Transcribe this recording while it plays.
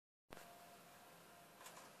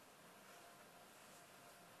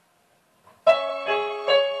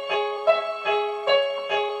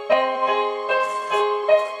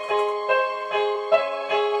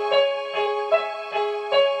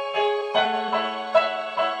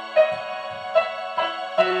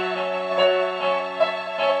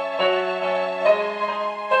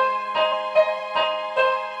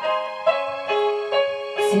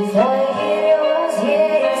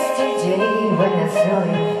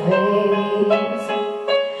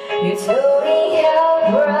You told me how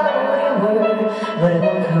proud you were, but I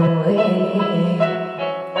won't go away.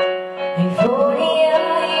 If only I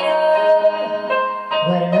knew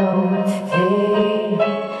what I know today.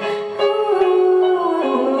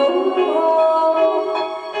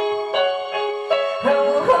 I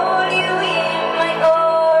will hold you in my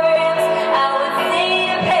arms. I would say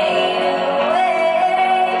the pain away.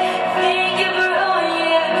 Thank you for all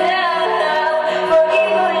you've done.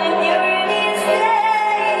 Forgive when you're mistake.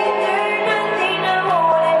 There's nothing I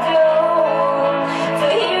wanna do to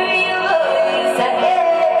hear your voice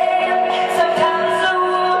again. Sometimes I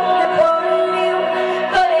wanna call you,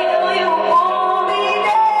 but I know you won't be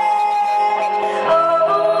there.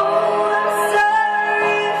 Oh, I'm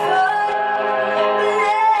sorry for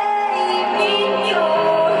blaming you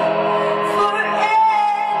for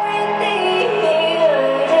everything I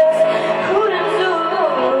just couldn't do,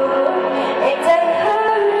 and I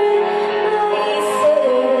hurt myself.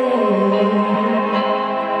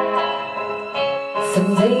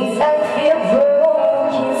 Some days I feel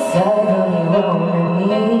broke inside, only wanna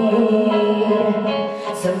need.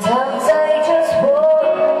 Sometimes I just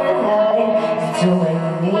wanna hide to my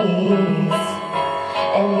knees,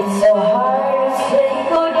 and it's so hard to say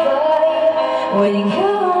goodbye when it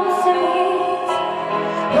comes to me.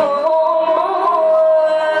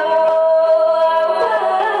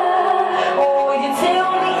 Would you tell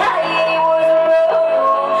me I was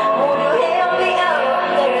wrong? Would you help me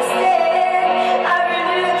understand? I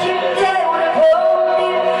really looking down upon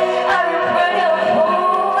you. I will pray for who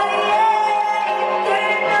I am.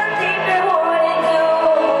 There's nothing I wanna do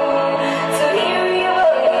to hear your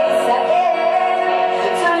voice again,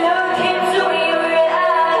 to look into your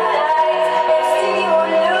eyes and see you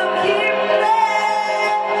looking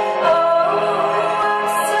back. Oh, I'm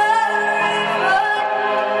sorry for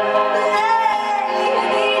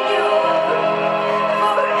blaming you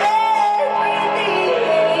for everything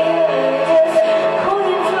I just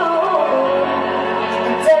couldn't do,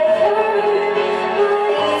 and I hurt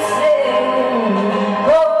myself.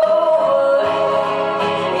 Oh,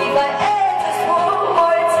 if I had just one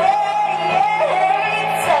more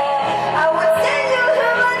chance, I would tell you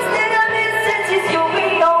how much that I miss it since you've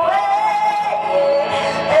been away.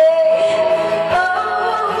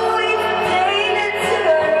 Oh, it's a day that's a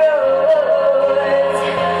road.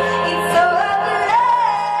 It's so ugly.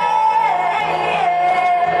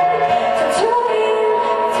 So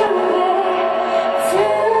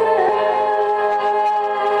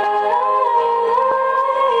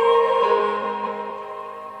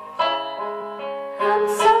I'm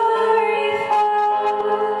sorry.